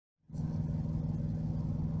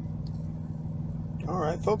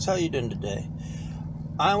Alright folks, how you doing today?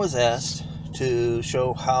 I was asked to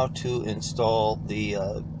show how to install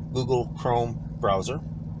the Google Chrome browser.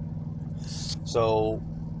 So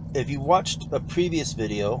if you watched a previous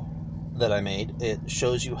video that I made, it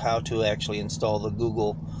shows you how to actually install the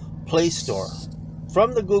Google Play Store.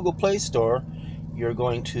 From the Google Play Store, you're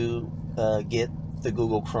going to get the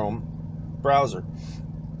Google Chrome browser.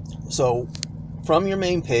 So from your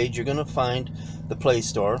main page, you're going to find the Play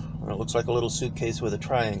Store. It looks like a little suitcase with a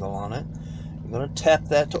triangle on it. You're going to tap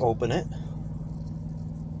that to open it.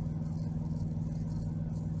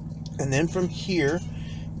 And then from here,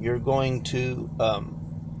 you're going to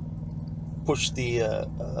push the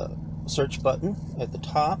search button at the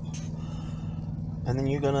top. And then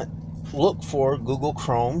you're going to look for Google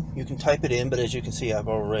Chrome. You can type it in, but as you can see, I've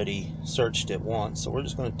already searched it once. So we're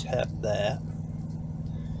just going to tap that.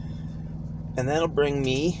 And that'll bring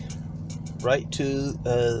me right to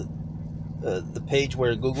the page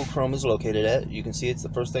where Google Chrome is located at. You can see it's the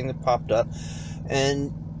first thing that popped up.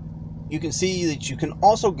 And you can see that you can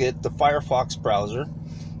also get the Firefox browser.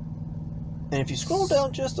 And if you scroll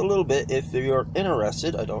down just a little bit, if you're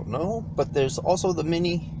interested, I don't know, but there's also the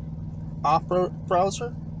Mini Opera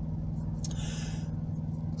browser.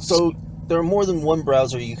 So there are more than one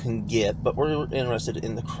browser you can get, but we're interested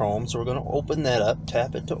in the Chrome, so we're going to open that up,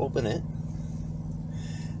 tap it to open it.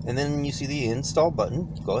 And then you see the install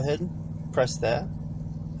button. Go ahead and press that.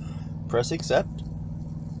 Press accept.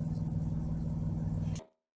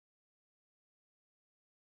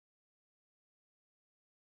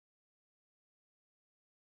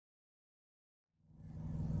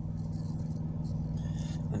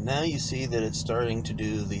 And now you see that it's starting to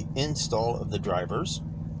do the install of the drivers.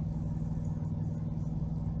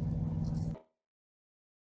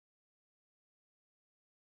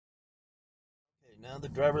 Now the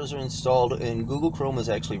drivers are installed and Google Chrome is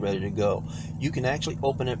actually ready to go. You can actually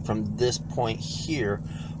open it from this point here,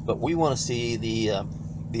 but we want to see the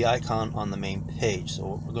icon on the main page. So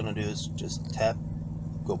what we're going to do is just tap,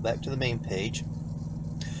 go back to the main page,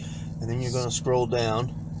 and then you're going to scroll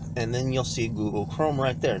down, and then you'll see Google Chrome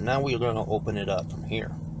right there. Now we're going to open it up from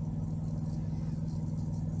here.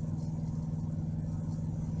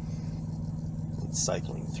 It's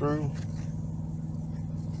cycling through.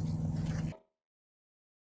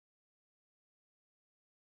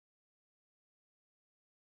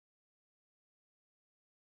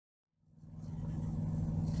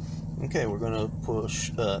 Okay, we're going to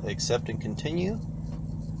push accept and continue,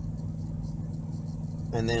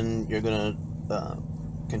 and then you're going to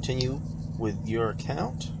continue with your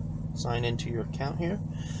account, sign into your account here,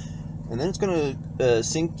 and then it's going to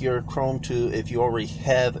sync your Chrome to, if you already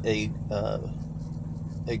have a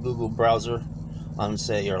Google browser on,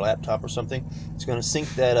 say, your laptop or something, it's going to sync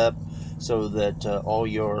that up so that all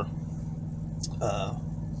your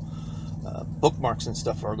bookmarks and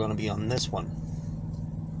stuff are going to be on this one.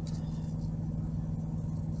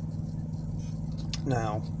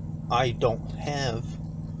 Now, I don't have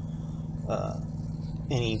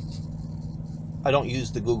I don't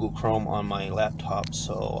use the Google Chrome on my laptop,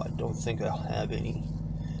 so I don't think I'll have any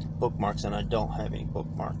bookmarks, and I don't have any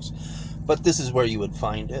bookmarks. But this is where you would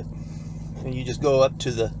find it. And you just go up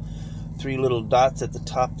to the three little dots at the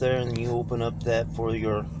top there, and you open up that for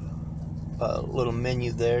your little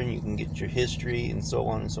menu there, and you can get your history and so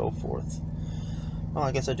on and so forth. Oh,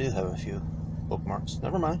 I guess I do have a few bookmarks.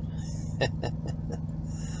 Never mind.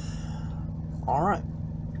 Alright,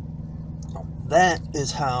 that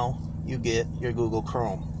is how you get your Google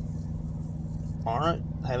Chrome. Alright,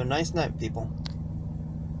 have a nice night, people.